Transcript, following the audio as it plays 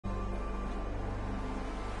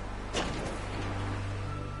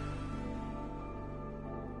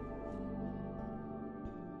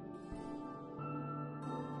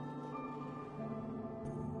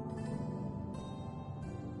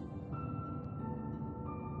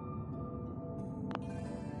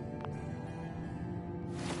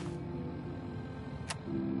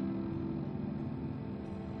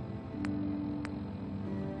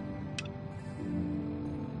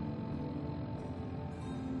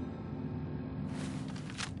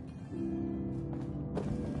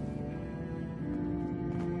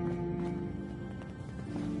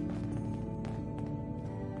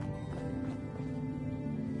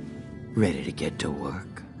Ready to get to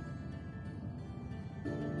work?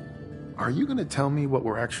 Are you gonna tell me what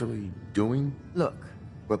we're actually doing? Look,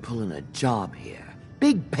 we're pulling a job here.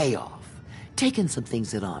 Big payoff. Taking some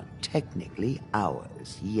things that aren't technically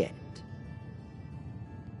ours yet.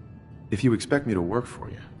 If you expect me to work for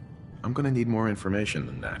you, I'm gonna need more information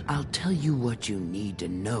than that. I'll tell you what you need to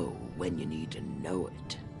know when you need to know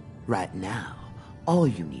it. Right now, all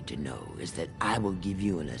you need to know is that I will give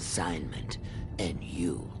you an assignment, and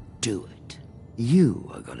you'll do it. You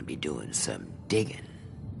are gonna be doing some digging.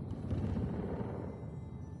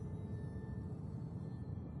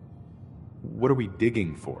 What are we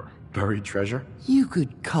digging for? Buried treasure? You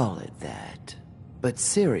could call it that. But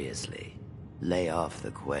seriously, lay off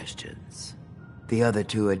the questions. The other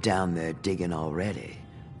two are down there digging already.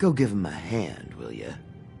 Go give them a hand, will you?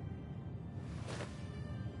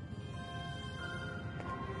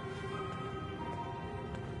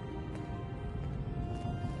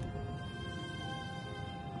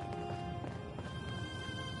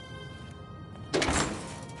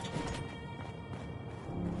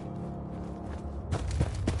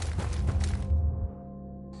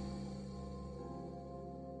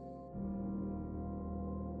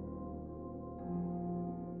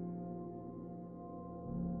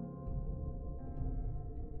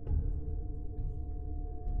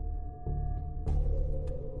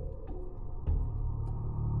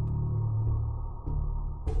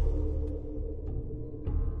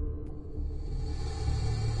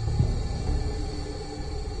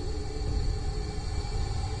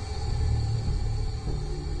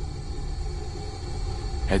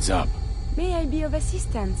 Heads up. May I be of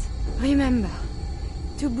assistance? Remember,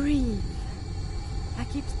 to breathe. I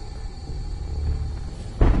keep...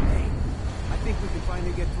 Hey, I think we can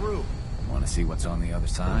finally get through. Want to see what's on the other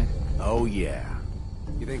side? Oh, yeah.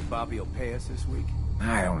 You think Bobby will pay us this week?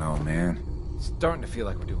 I don't know, man. Starting to feel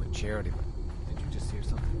like we're doing charity, but did you just hear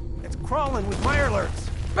something? It's crawling with mirelurks.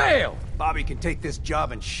 Bail! Bobby can take this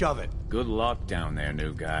job and shove it. Good luck down there,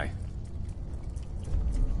 new guy.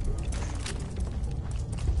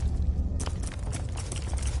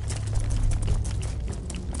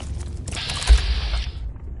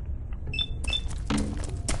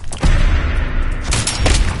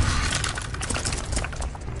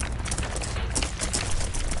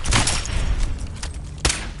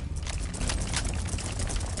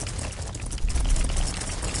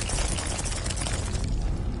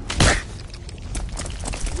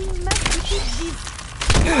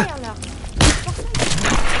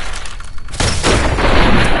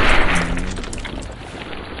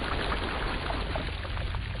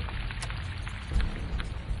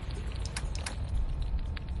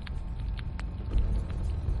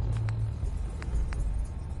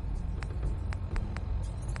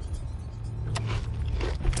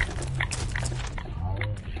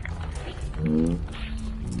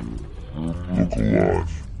 Look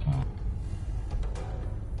alive.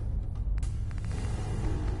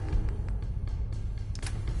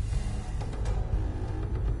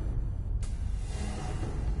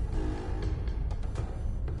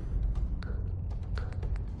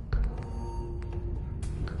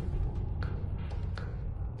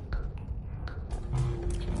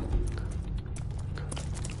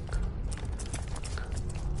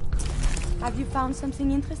 Have you found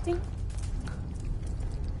something interesting?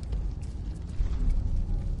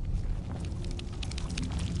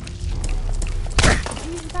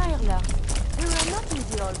 These wireless, they were not in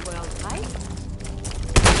the old world, right?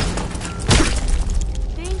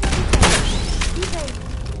 Danger detected. Evade.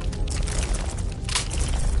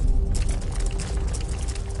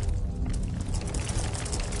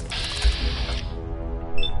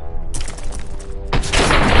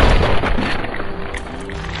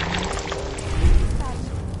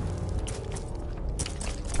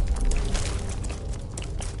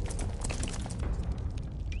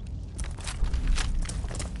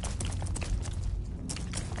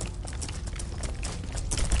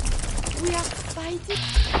 We are fighting.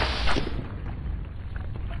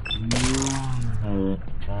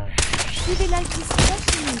 Civilized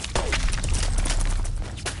destruction.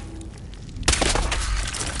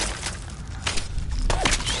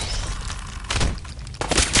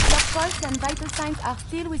 Your pulse and vital signs are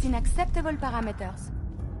still within acceptable parameters.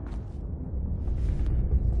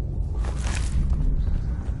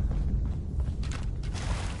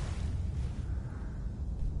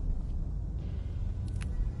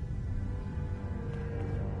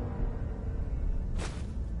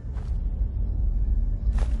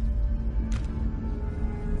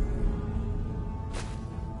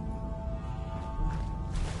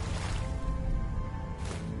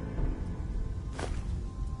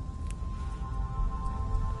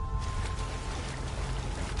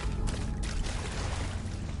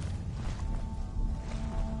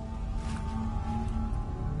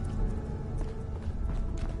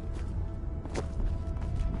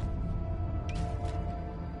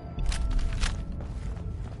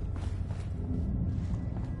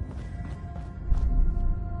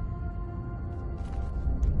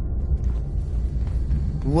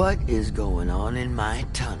 What is going on in my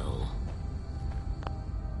tunnel?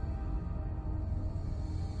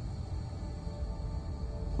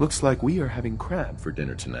 Looks like we are having crab for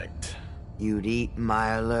dinner tonight. You'd eat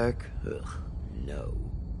Mirelurk? Ugh, no.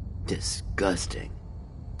 Disgusting.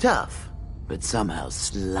 Tough, but somehow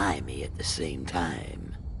slimy at the same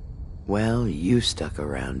time. Well, you stuck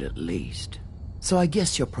around at least. So I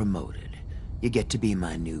guess you're promoted. You get to be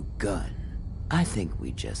my new gun. I think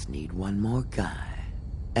we just need one more guy.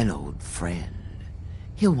 An old friend.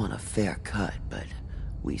 He'll want a fair cut, but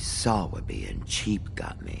we saw what being cheap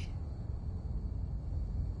got me.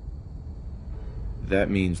 That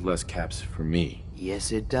means less caps for me.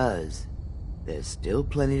 Yes, it does. There's still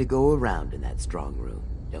plenty to go around in that strong room.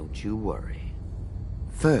 Don't you worry.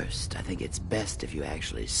 First, I think it's best if you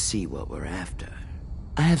actually see what we're after.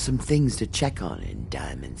 I have some things to check on in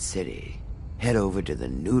Diamond City. Head over to the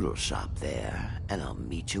noodle shop there, and I'll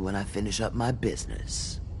meet you when I finish up my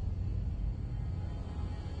business.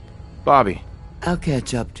 Bobby. I'll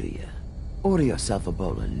catch up to you. Order yourself a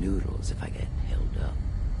bowl of noodles if I get held up.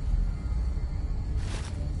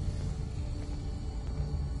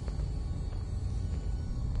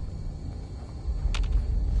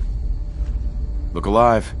 Look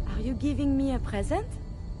alive. Are you giving me a present?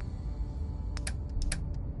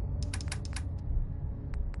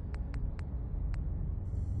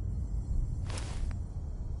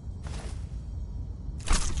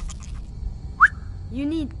 You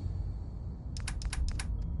need...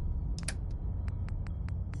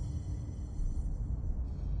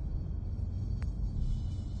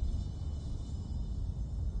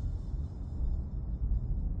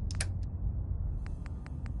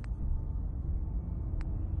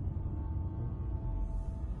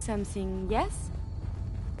 something, yes?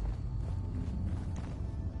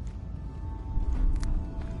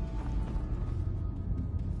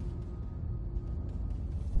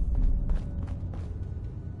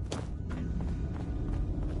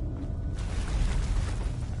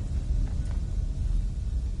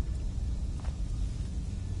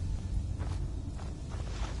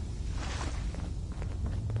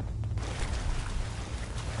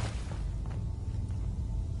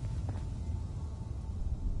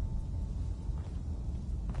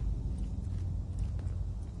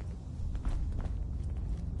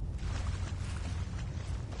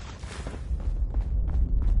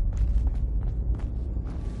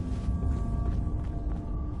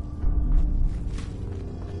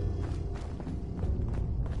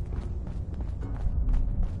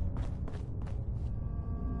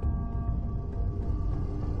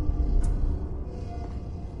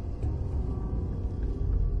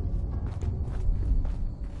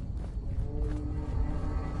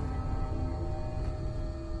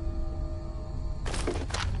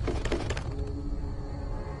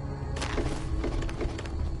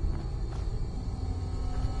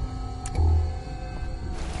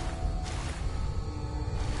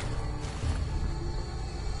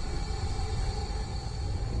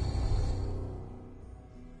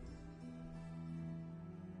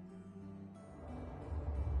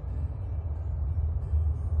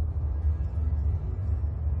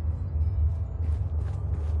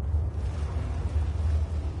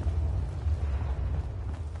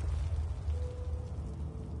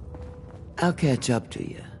 I'll catch up to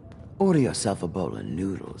you. Order yourself a bowl of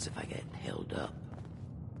noodles if I get held up.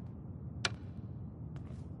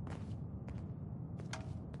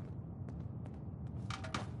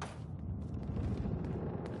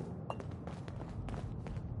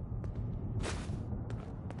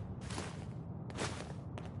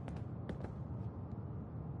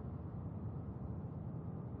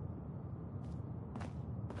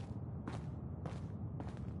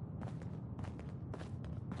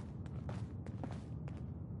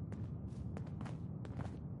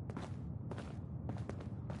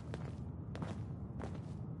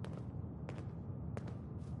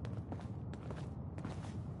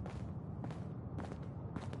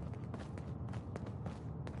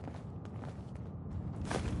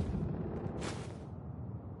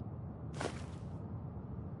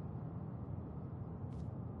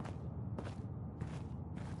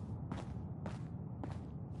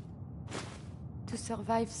 To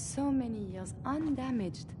survive so many years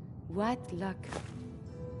undamaged. What luck.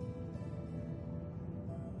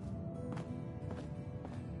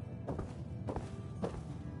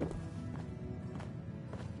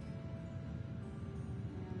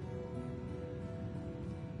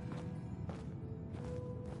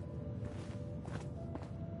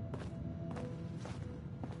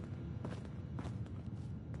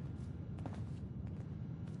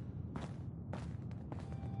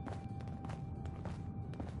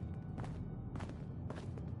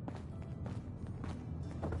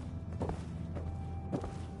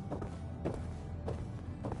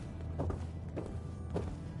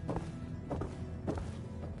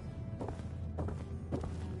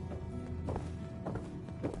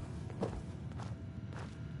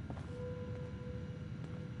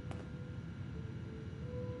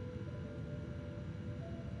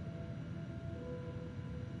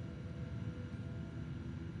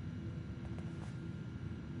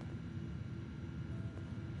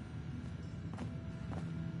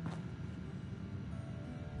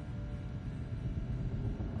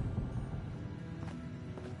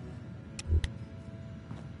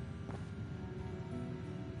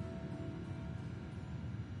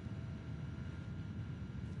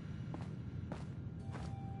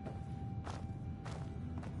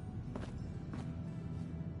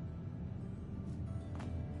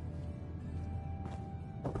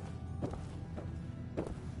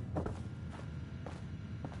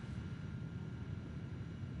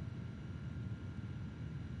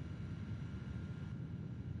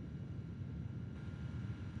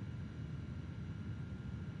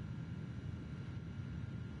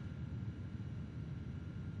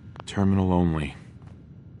 Terminal only.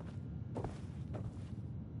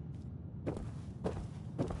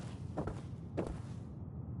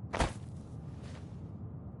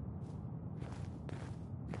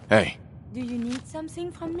 Hey. Do you need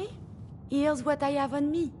something from me? Here's what I have on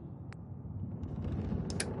me.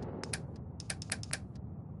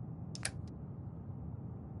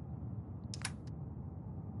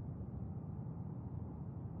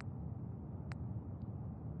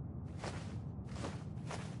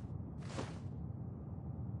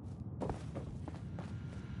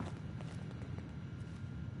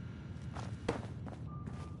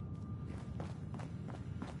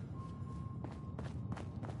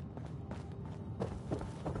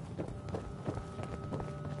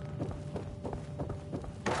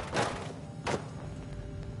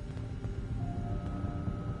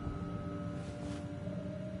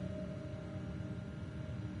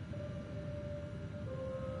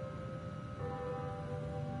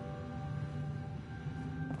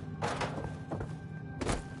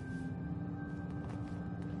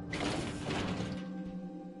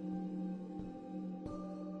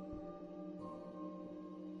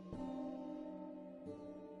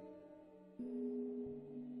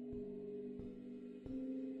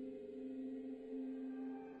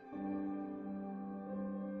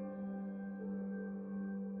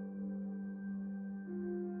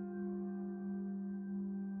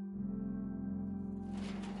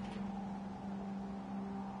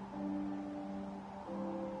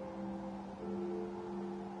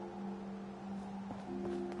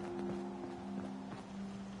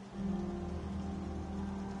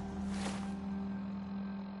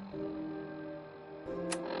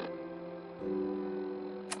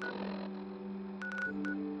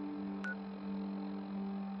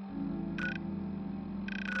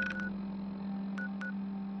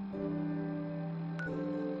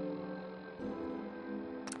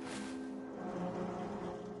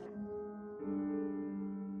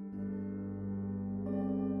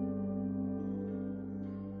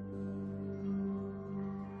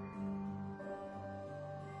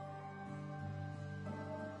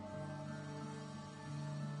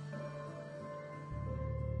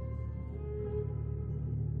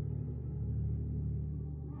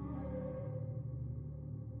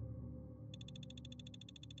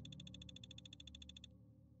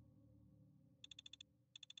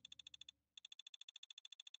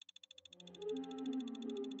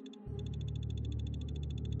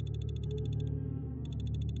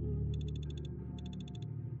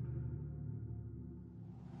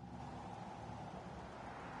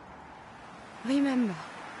 Remember,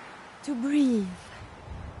 to breathe.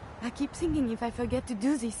 I keep thinking if I forget to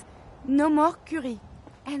do this, no more Curie.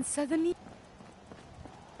 And suddenly...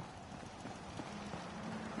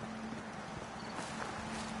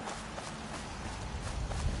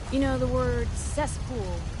 You know, the word cesspool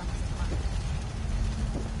comes to mind.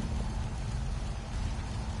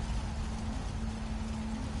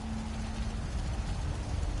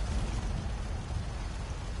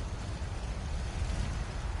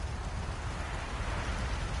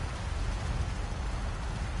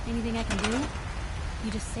 Anything I can do?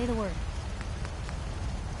 You just say the word.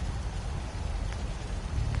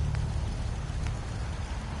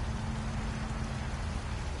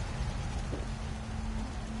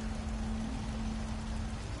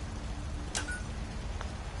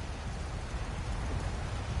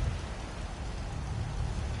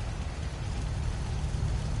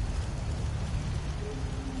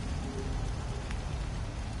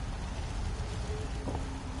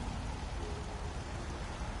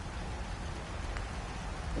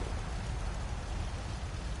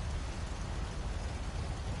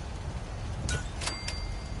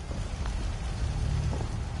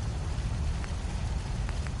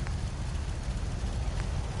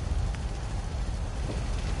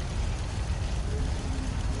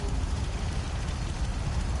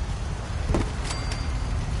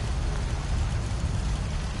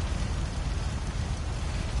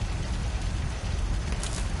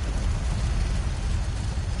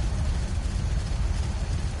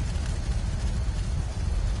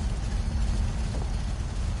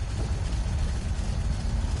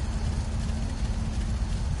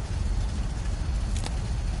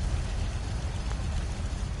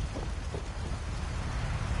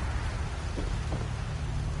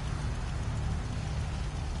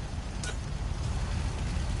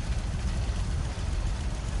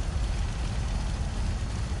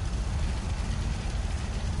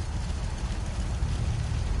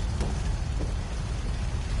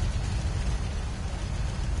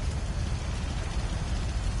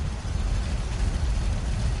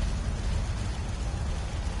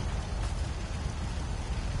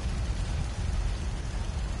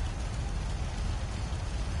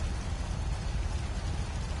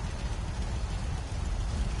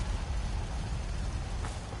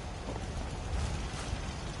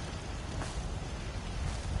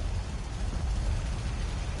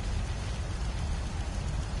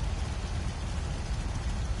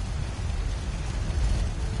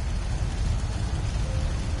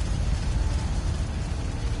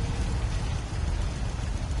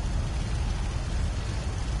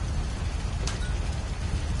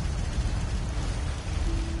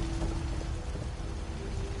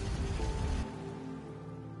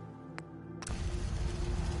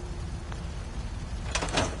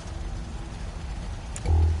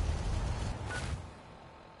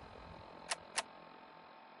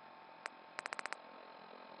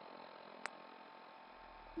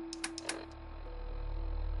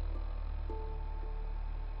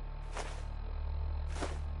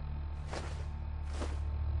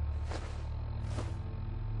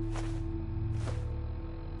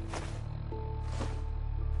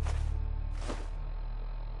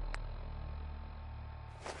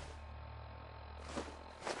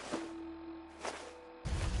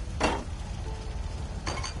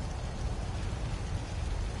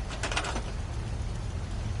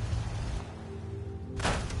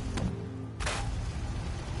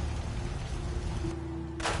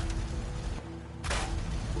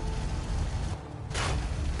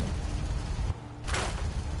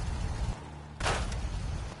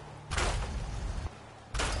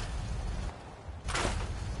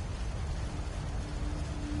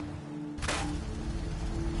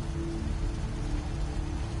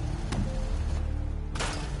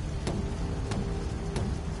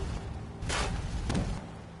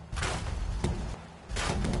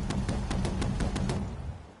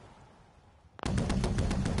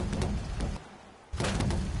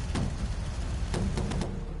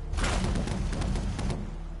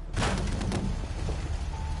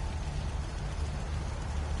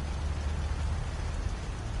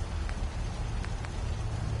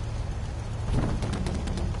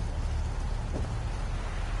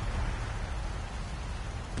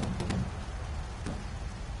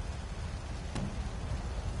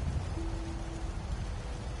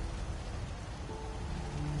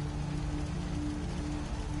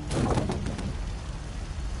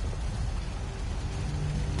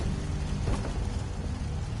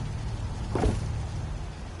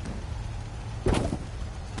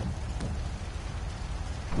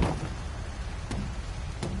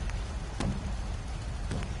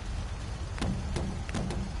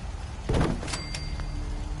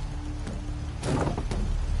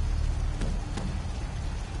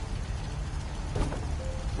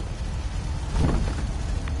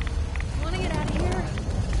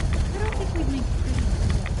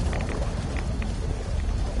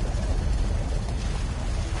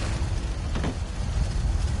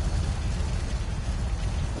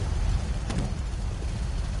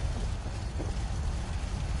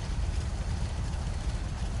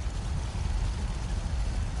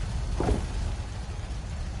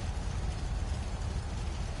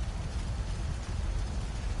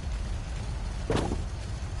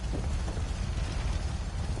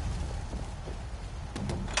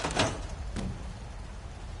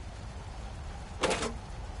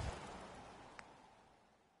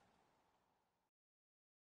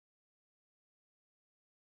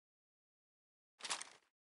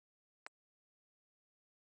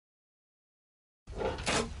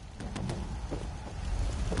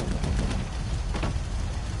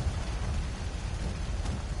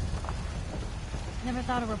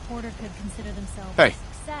 never thought a reporter could consider themselves Hey. a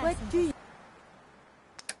success. What do you...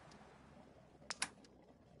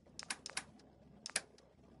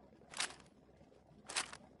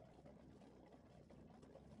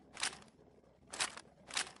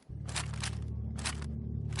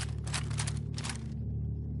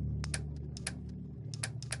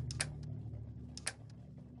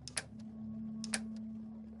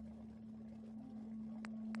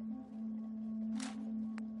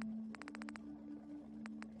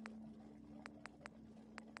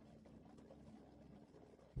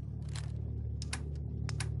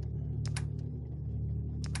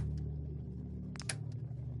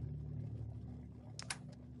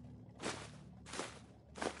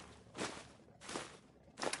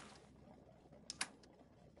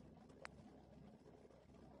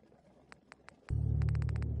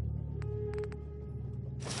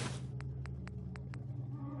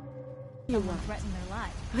 Someone threatened their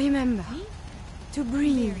life. Remember, Me? to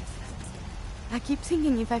breathe. Very successful. I keep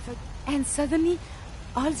thinking if I forget... And suddenly,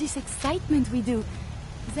 all this excitement we do,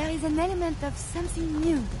 there is an element of something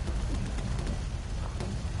new.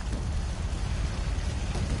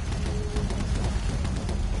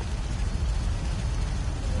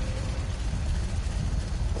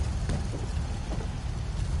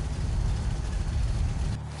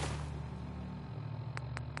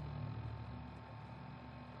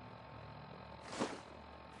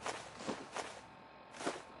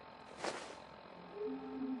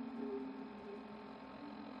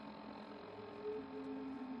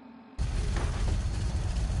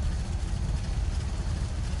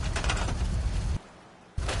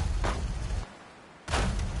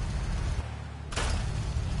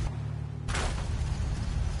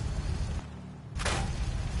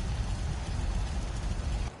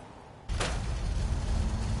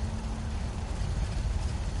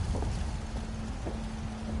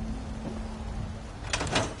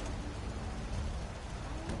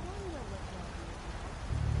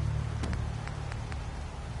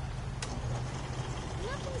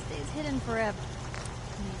 Nothing stays hidden forever.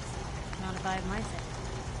 At least, not if I have my say.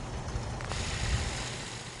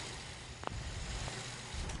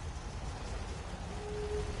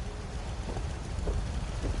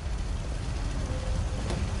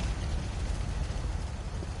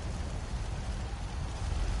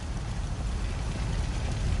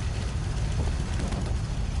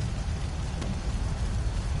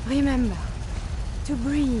 Remember, to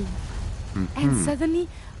breathe. And suddenly,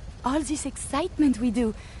 all this excitement we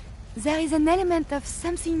do, there is an element of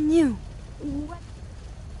something new. What?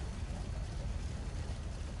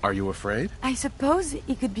 Are you afraid? I suppose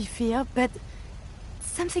it could be fear, but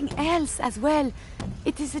something else as well.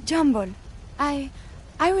 It is a jumble. I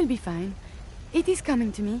will be fine. It is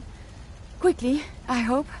coming to me. Quickly, I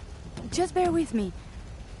hope. Just bear with me.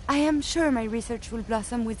 I am sure my research will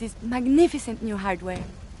blossom with this magnificent new hardware.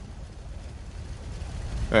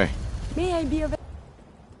 Hey. May I be of...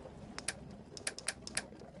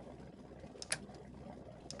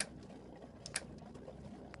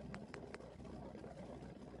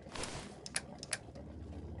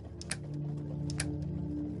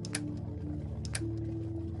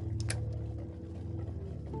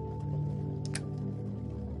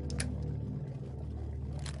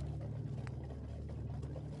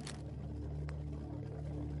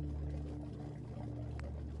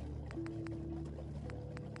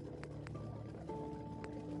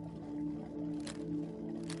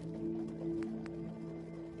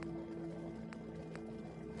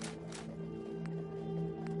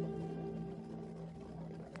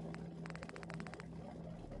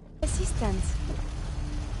 assistance?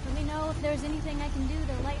 Let me know if there's anything I can do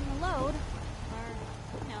to lighten the load. Or,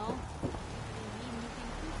 you know, if you need anything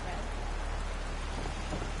too, Fred.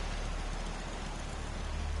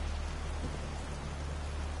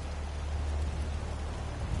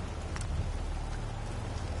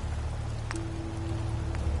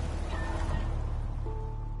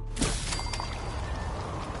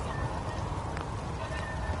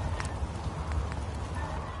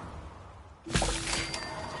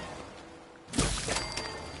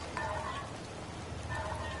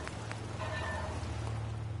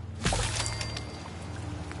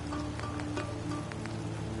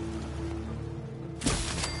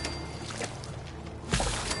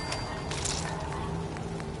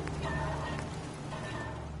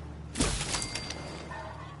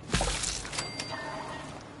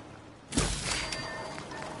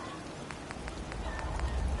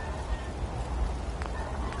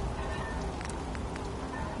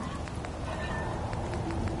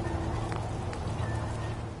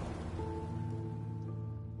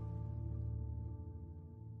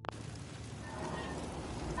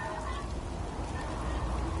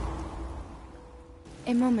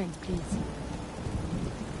 a moment, please.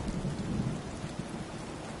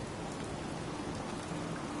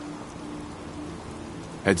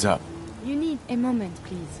 Heads up. You need a moment,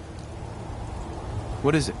 please.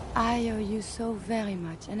 What is it? I owe you so very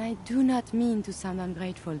much, and I do not mean to sound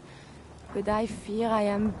ungrateful, but I fear I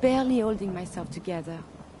am barely holding myself together.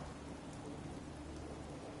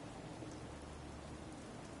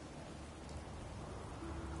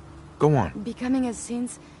 Go on. Becoming a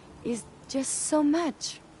saint is just so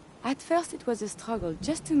much. At first it was a struggle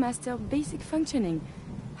just to master basic functioning.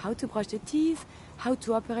 How to brush the teeth, how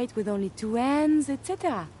to operate with only 2 hands,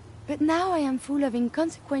 etc. But now I am full of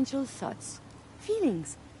inconsequential thoughts,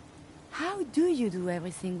 feelings. How do you do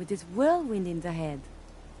everything with this whirlwind in the head?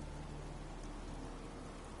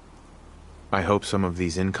 I hope some of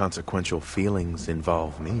these inconsequential feelings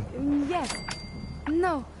involve me. Yes.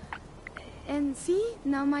 No. And see,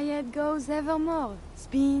 now my head goes ever more.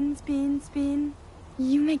 Spin, spin, spin.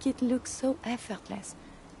 You make it look so effortless.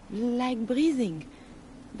 Like breathing.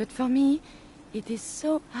 But for me, it is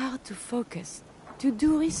so hard to focus, to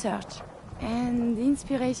do research. And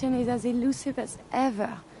inspiration is as elusive as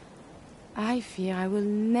ever. I fear I will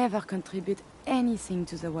never contribute anything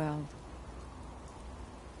to the world.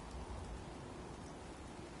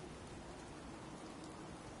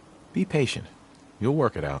 Be patient. You'll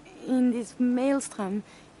work it out. In this maelstrom,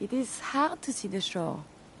 it is hard to see the shore.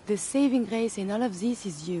 The saving grace in all of this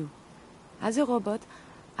is you. As a robot,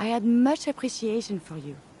 I had much appreciation for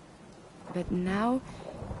you. But now,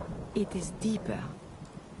 it is deeper.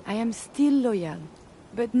 I am still loyal,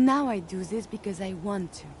 but now I do this because I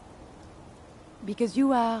want to. Because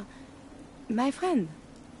you are my friend.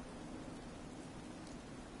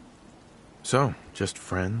 So, just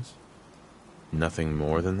friends? Nothing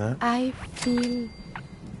more than that? I feel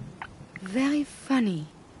very funny.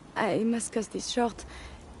 I must cut this short.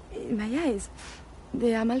 My eyes,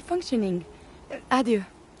 they are malfunctioning. Adieu.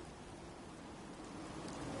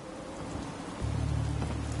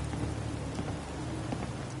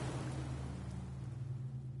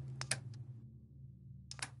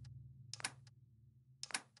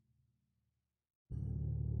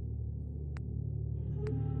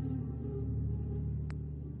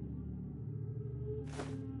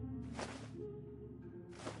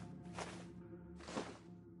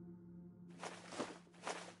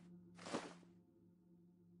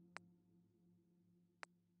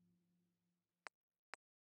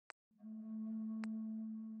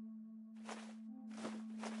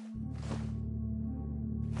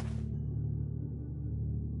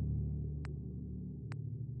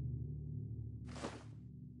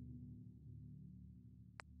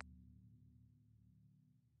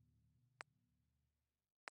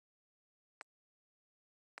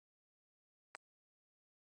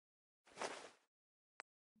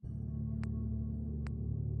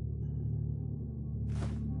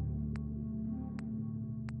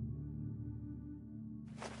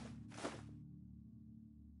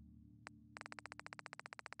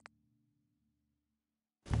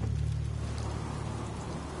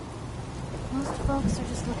 Most folks are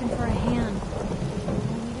just looking for a hand.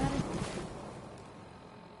 You gotta...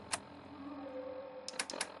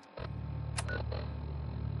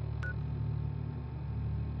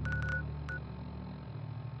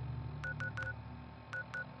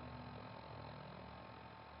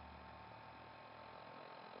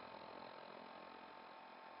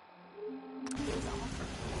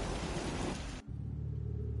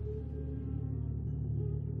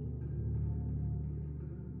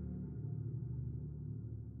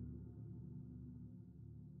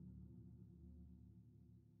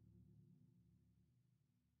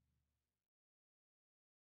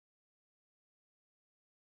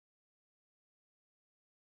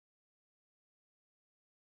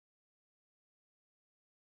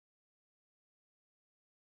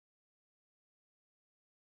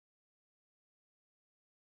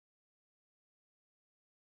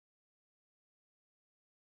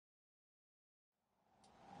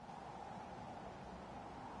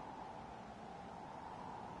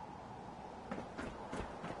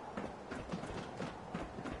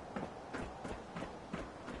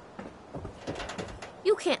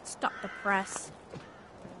 You can't stop the press.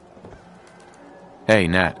 Hey,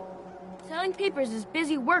 Nat. Selling papers is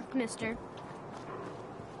busy work, mister.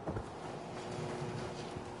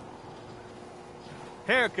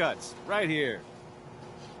 Haircuts, right here.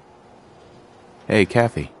 Hey,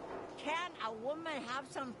 Kathy. Can a woman have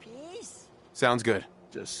some peace? Sounds good.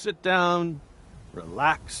 Just sit down,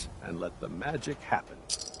 relax, and let the magic happen.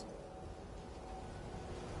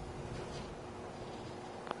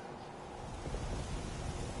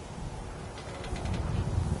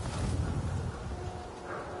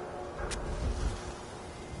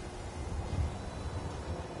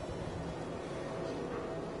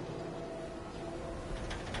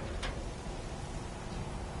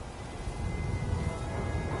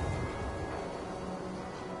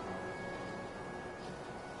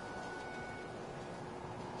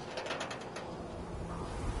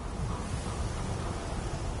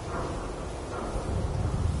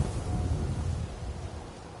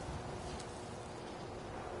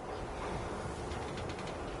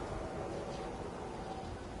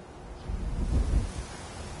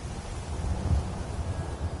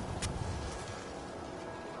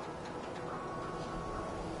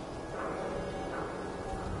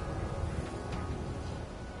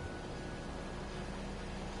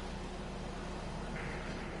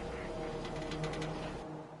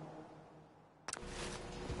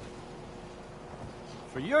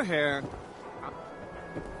 For your hair.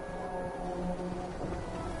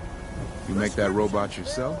 You make that robot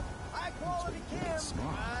yourself?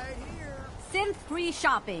 Synth-free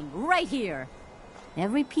shopping, right here.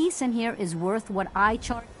 Every piece in here is worth what I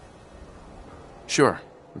charge. Sure,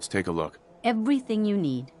 let's take a look. Everything you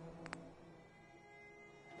need.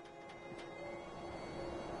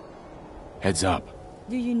 Heads up.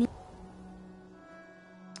 Do you need...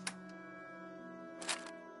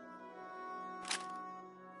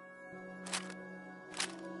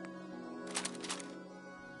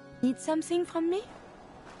 Need something from me?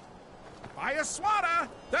 Buy a swatter,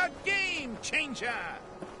 the game changer.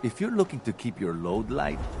 If you're looking to keep your load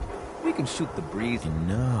light, we can shoot the breeze.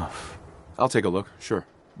 Enough. I'll take a look, sure.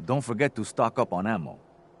 Don't forget to stock up on ammo.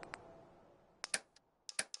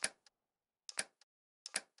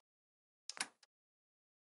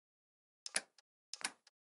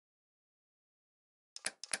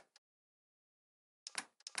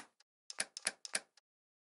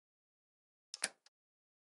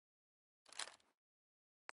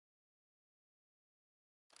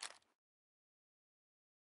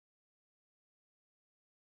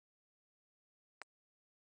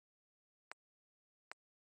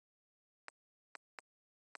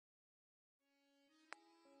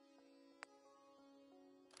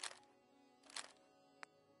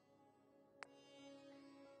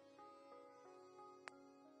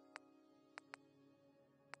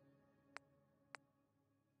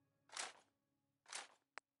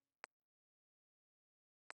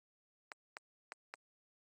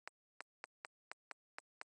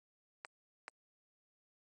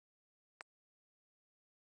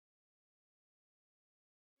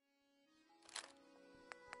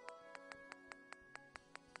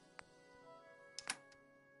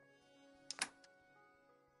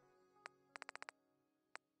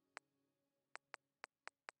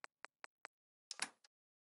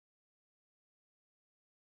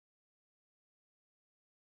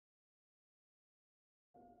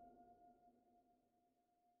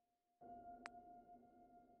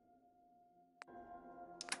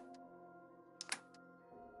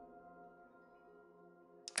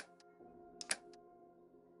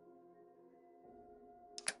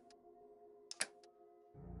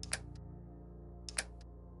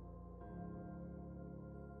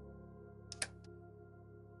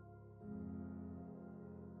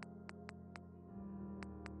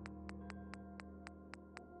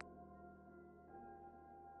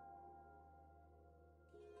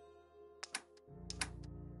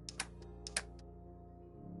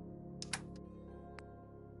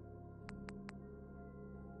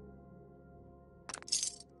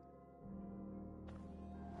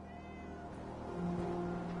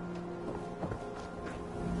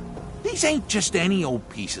 These ain't just any old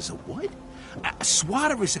pieces of wood. A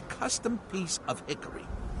swatter is a custom piece of hickory.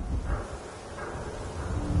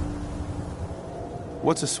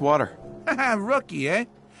 What's a swatter? Rookie, eh?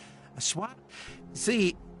 A swatter?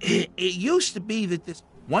 See, it used to be that this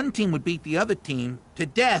one team would beat the other team to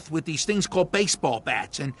death with these things called baseball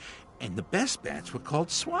bats, and the best bats were called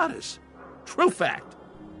swatters. True fact.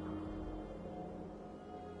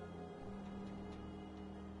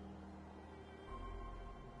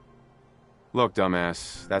 Look,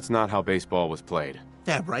 dumbass, that's not how baseball was played.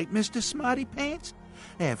 That right, Mr. Smarty Pants?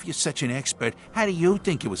 If you're such an expert, how do you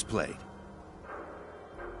think it was played?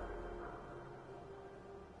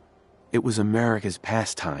 It was America's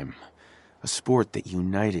pastime. A sport that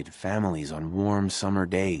united families on warm summer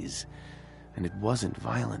days. And it wasn't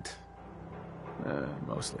violent.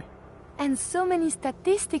 Mostly. And so many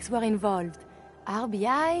statistics were involved.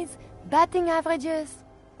 RBIs, batting averages.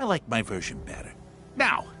 I like my version better.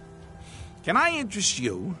 Now, can I interest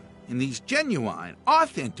you in these genuine,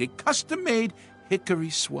 authentic, custom-made hickory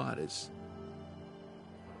swatters?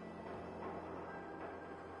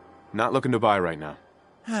 Not looking to buy right now.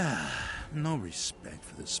 No respect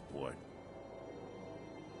for the sport.